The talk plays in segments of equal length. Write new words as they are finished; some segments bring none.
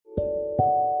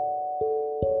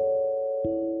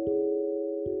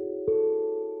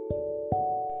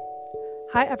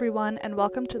Hi everyone, and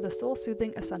welcome to the Soul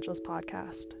Soothing Essentials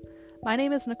podcast. My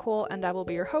name is Nicole and I will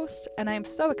be your host, and I am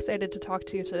so excited to talk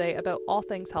to you today about all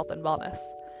things health and wellness.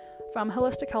 From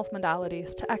holistic health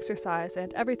modalities to exercise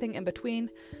and everything in between,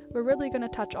 we're really going to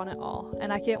touch on it all,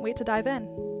 and I can't wait to dive in.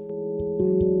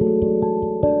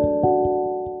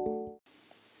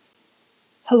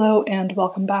 Hello and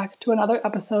welcome back to another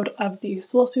episode of the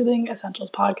Soul Soothing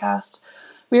Essentials podcast.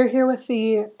 We are here with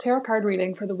the tarot card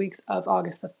reading for the weeks of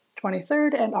August the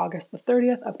 23rd and August the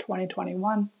 30th of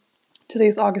 2021.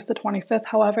 Today's August the 25th,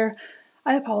 however.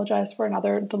 I apologize for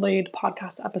another delayed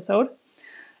podcast episode.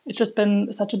 It's just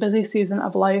been such a busy season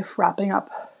of life, wrapping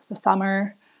up the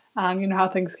summer. You know how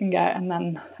things can get, and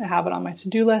then I have it on my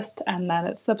to-do list, and then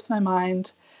it slips my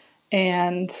mind,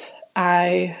 and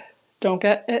I don't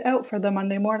get it out for the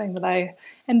Monday morning that I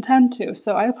intend to,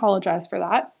 so I apologize for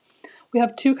that. We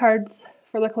have two cards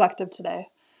for the collective today.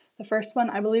 The first one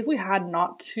I believe we had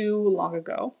not too long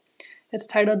ago. It's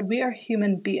titled, We Are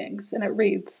Human Beings, and it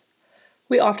reads,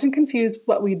 We often confuse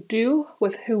what we do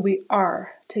with who we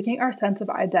are, taking our sense of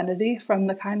identity from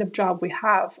the kind of job we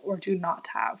have or do not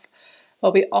have.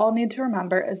 What we all need to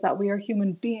remember is that we are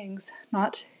human beings,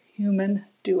 not human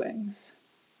doings.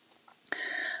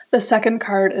 The second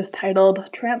card is titled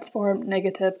Transform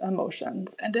Negative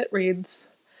Emotions, and it reads,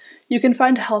 You can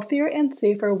find healthier and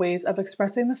safer ways of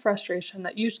expressing the frustration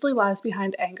that usually lies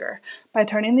behind anger by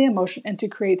turning the emotion into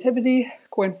creativity,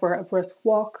 going for a brisk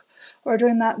walk, or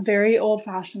doing that very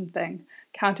old-fashioned thing,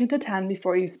 counting to 10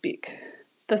 before you speak.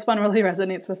 This one really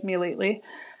resonates with me lately.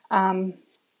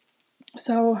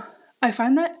 So I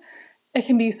find that it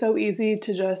can be so easy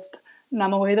to just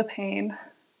numb away the pain,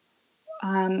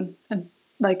 and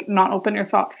like not open your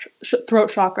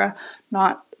throat chakra,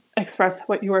 not express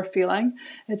what you are feeling.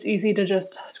 It's easy to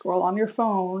just scroll on your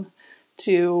phone,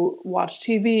 to watch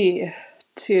TV,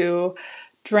 to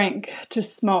drink, to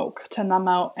smoke, to numb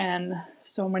out in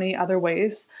so many other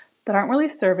ways that aren't really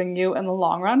serving you in the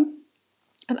long run.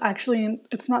 And actually,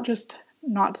 it's not just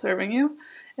not serving you,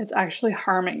 it's actually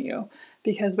harming you,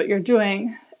 because what you're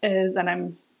doing is, and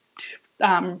I'm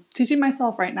teaching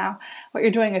myself right now, what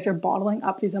you're doing is you're bottling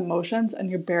up these emotions and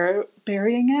you're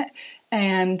burying it,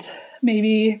 and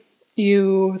maybe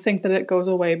you think that it goes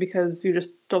away because you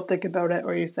just don't think about it,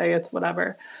 or you say it's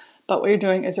whatever. But what you're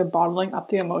doing is you're bottling up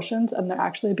the emotions, and they're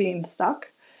actually being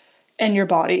stuck in your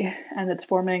body, and it's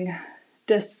forming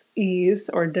dis-ease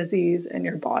or disease in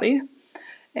your body.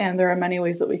 And there are many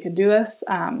ways that we can do this,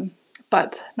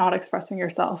 but not expressing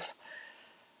yourself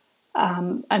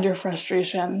and your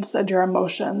frustrations and your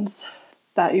emotions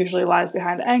that usually lies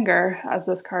behind anger, as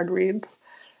this card reads,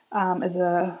 is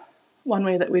one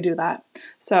way that we do that.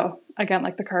 So again,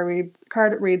 like the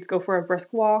card reads, go for a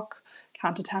brisk walk,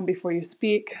 count to 10 before you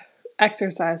speak,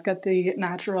 exercise, get the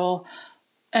natural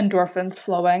endorphins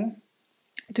flowing,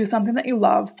 do something that you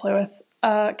love, play with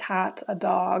a cat, a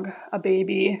dog, a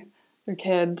baby, your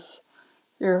kids,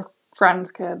 your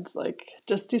friends' kids, like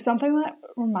just do something that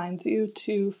reminds you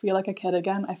to feel like a kid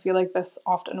again. I feel like this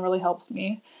often really helps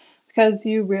me, because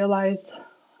you realize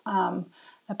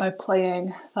that by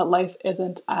playing, that life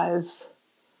isn't as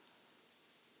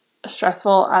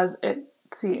stressful as it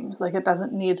seems. Like, it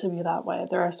doesn't need to be that way.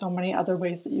 There are so many other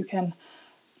ways that you can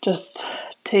just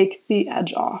take the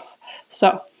edge off.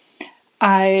 So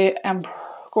I am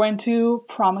going to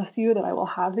promise you that I will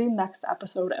have the next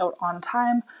episode out on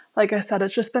time. Like I said,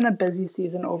 it's just been a busy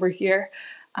season over here.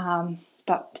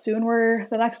 But soon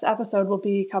the next episode will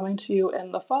be coming to you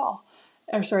in the fall.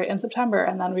 In September,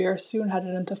 and then we are soon headed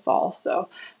into fall, so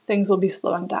things will be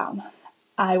slowing down.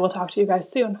 I will talk to you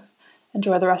guys soon.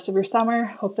 Enjoy the rest of your summer.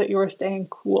 Hope that you are staying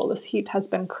cool. This heat has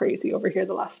been crazy over here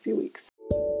the last few weeks.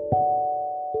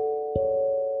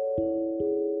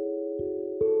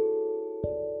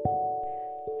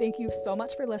 Thank you so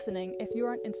much for listening. If you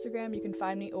are on Instagram, you can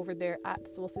find me over there at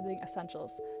Soul Soothing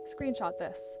Essentials. Screenshot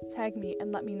this, tag me,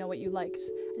 and let me know what you liked.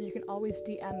 And you can always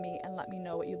DM me and let me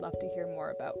know what you'd love to hear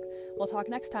more about. We'll talk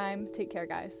next time. Take care,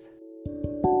 guys.